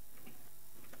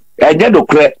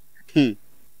kre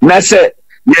na say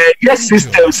yes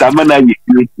systems amana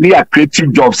ni a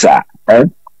creative jobs no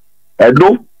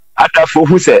atafo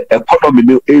who say economy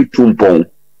no etumpon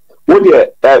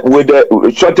with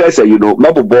the shortest you know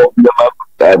mabobo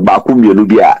bakumie no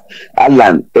bia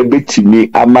alan ebetimi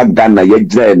amagana ye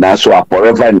gina na so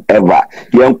forever and ever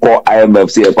yenko IMF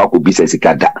say ekwa business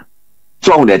kada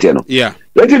so on that no yeah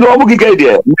eti no obu kike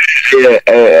de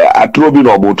atrobi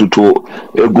no obotuto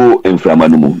ego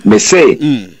inframanu mu me say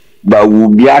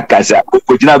Bawumia kasa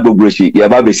okojina gbogboshi ye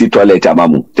ba be si toilet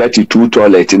amamu 32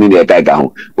 toilet ni e gaga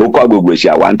ho okwa gbogboshi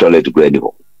a 1 toilet kura ni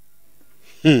ho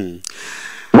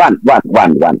one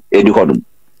edi hodum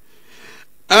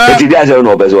eti dia say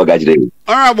no obezo gajire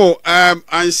honorable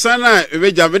ansana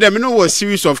ebeja be dem no was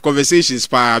series of conversations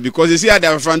pa because you see the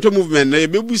Afranto movement na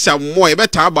ebebusa more e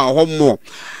beta aba ho more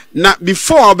na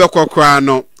before obekokra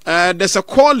no there's a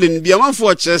calling bi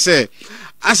amanfo kire say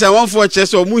as I want for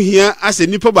chess or here as a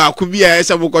nipple bar could be as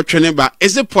a book training bar.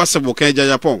 Is it possible, Ken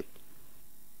Agyapong?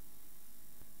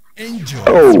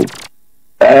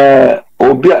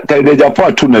 Obia Ken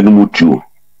Agyapong to Namutu.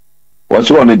 What's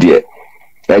one idea?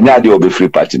 And now you'll be free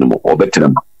party no more or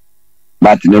better.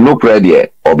 But no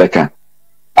credit or better.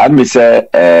 I miss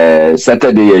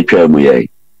Saturday a term.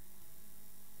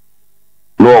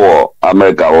 No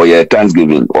America or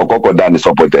Thanksgiving or Coco Dan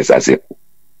supporters as it.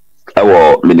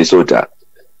 Our Minnesota.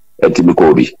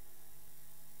 Etimikobi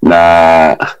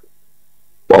na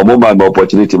omoma my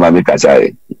opportunity ma make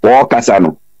kasa wo kasa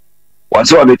no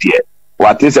what's on it here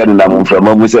what is na mo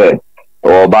from mu say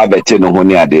o ba beti no ho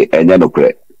ne ade enya no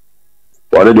kre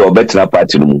already obetra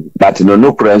party no mu but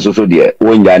no kre nso so de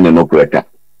wonya ne no kre ka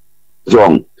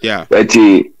so yeah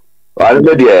eti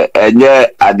already enye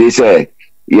ade say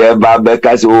ye ba be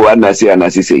kasa o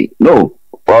anasi say no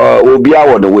obi a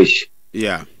won wish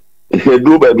yeah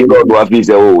do baby no do afi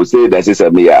say oh say that is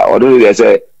me ya or do they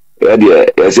say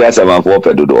say asama for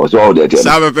pedo so all that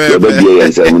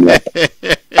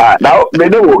now me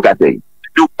no wo ka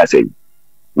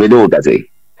say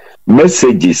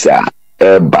messages are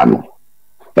ban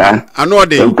ano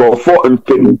dey for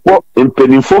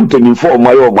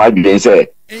my o my dey say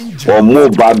or mo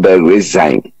ba be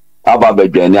resign aba be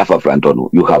dwani Afranto no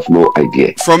you have no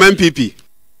idea from MPP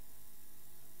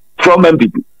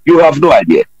you have no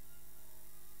idea.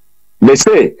 They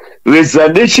say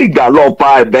resignation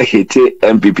galopa be hete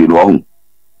MPP no ho.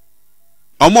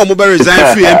 Omo be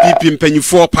resign free MPP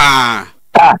mpanyifo pa.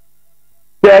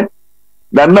 Then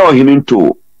now he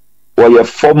into or a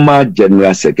former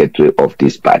general secretary of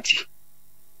this party.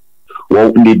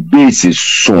 Well, the base is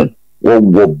soon.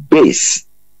 Well, base.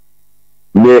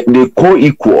 The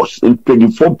co-equals in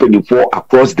 24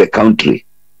 across the country.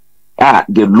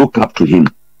 They look up to him.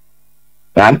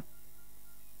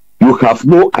 You have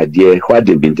no idea what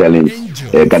they've been telling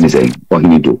Ghana or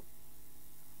him do.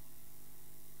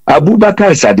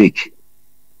 Abubakar Sadiq,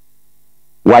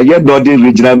 Waye Northern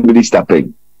Regional Minister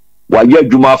paying, Waye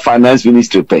Juma Finance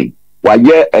Ministry paying,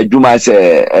 Waye Juma as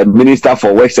a Minister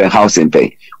for Works and Housing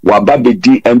paying, Wababe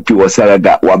DMP was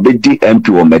Saraga, Wabe DMP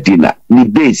or Medina. Ni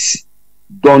base,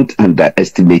 don't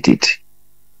underestimate it.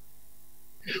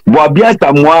 Wabia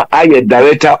Tamwa, I am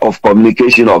Director of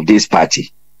Communication of this party.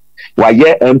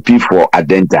 Waye MP for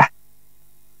Adenta.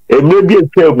 It may be a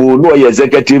table, no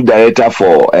executive director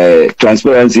for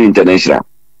Transparency International.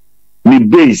 Me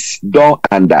base, don't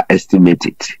underestimate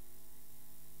it.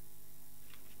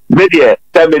 Media,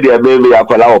 maybe I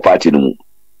call our party no.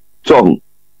 So,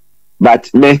 but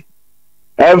me,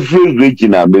 every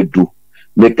regional me do.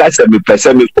 Me catch me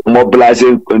person me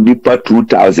mobilizing people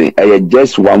 2,000. I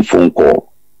just one phone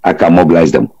call. I can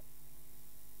mobilize them.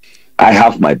 I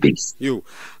have my base. You.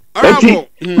 People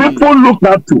look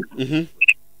up to.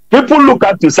 People look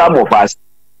up to some of us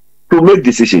to make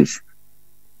decisions.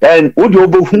 And would you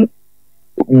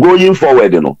going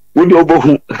forward, you know? Would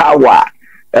you how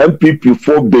MPP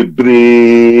for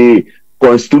Bebre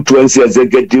constituency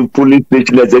executive, police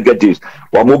station executives,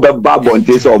 or mobile babon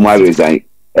taste or my resign?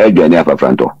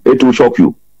 It will shock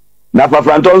you. Napa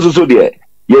Franto also there.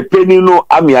 Ye penny no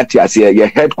amiatias here, your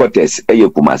headquarters,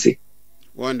 Kumasi.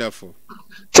 Wonderful.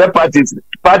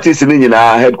 Parties in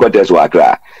our headquarters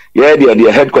Wakra. Yeah,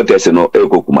 the headquarters no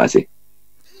Eko Kumasi.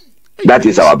 That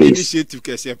is our base. Initiative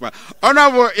Kesepa.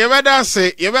 Honorable, you better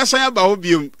say, you better say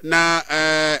Bawumia na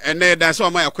and that's why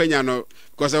my Aqueniano,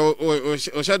 because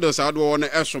I shadows out one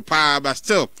extra power, but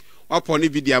still, upon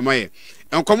it be the Amaya.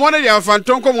 And commodity of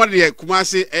Phantom commodity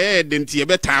Kumasi, didn't you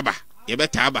betaba? You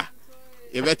betaba.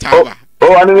 You betaba.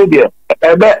 Oh, I know dear.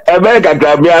 America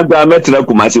met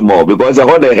Kumasi more because I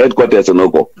hold the headquarters in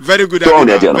Oko. Very good,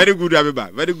 very good,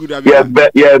 Abiba. Very good, Abiba.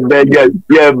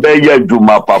 Yeah,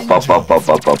 Juma, papa.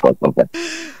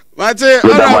 Mate,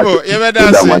 honorable, you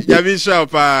better say, Yamisha,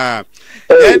 pa.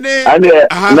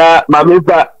 Na,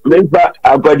 Mampa,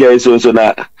 Aquaja so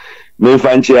na,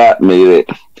 Minfanchia, me,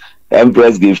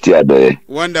 Empress gift here.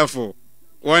 Wonderful.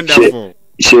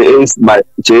 She is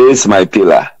my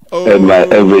pillar. And my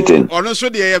everything. Honestly,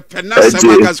 the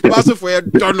penance for you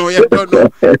don't know.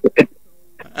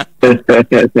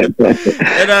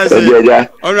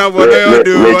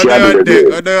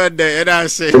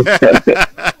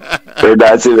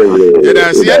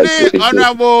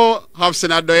 Honorable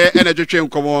Hopeson Adoye energy train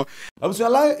come on. Obviously,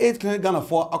 Lion 8 can Ghana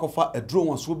for Akofa a drone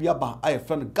was will be about I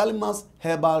friend Gallimas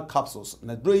herbal capsules.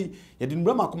 And a dray, you didn't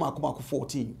remember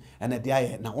 14 and a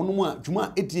dia. Now, on one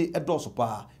Juma 80 a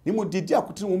dosopa. Nimo did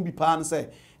Yakutin won't be pan say,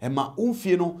 and my own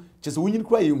fieno, just winning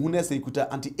cry who ness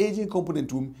a anti-aging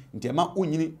component room in the amount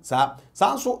unini, sir.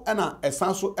 Sanso Anna, a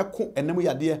sanso echo, and then we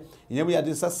are dear, and we are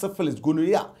this syphilis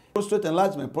gonorrhea. Prostate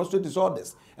enlargement, prostate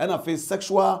disorders, and I face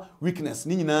sexual weakness.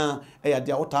 Nina, a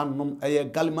dia otanum, a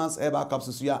Gallimas herbal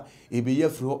capsules, ya, a be ye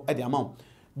through at the amount.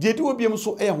 The two will be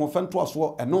so a one to us,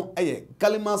 and no a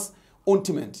Gallimas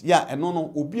ointment, ya, and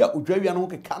no, Ubia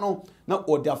Udrevian cano, now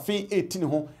or their fee 18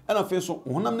 home, and I face so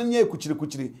one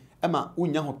kuchiri, Emma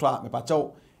Unya Hotra,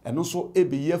 Mepacho, and also a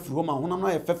be ye through home,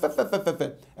 and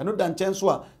fefe, and no dan chance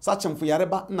such and for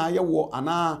Yareba, Naya war, and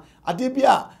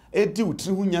Adibia, a dew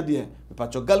trihunya dear.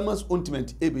 Pacho Galmas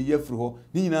ointment ebe ye through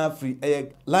Nina free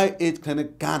egg Lion 8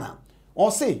 clinic Ghana.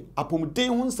 Or say, upon day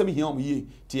 1 7 here ye,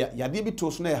 tia Yadibi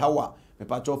Tosne Hawa, me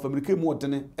pacho fabrique more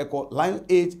than echo Lion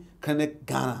 8 clinic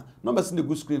Ghana. Numbers in the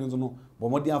good screen, no,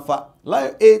 Bomodia fa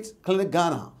Lion 8 clinic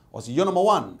Ghana was your number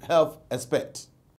 1 health expert.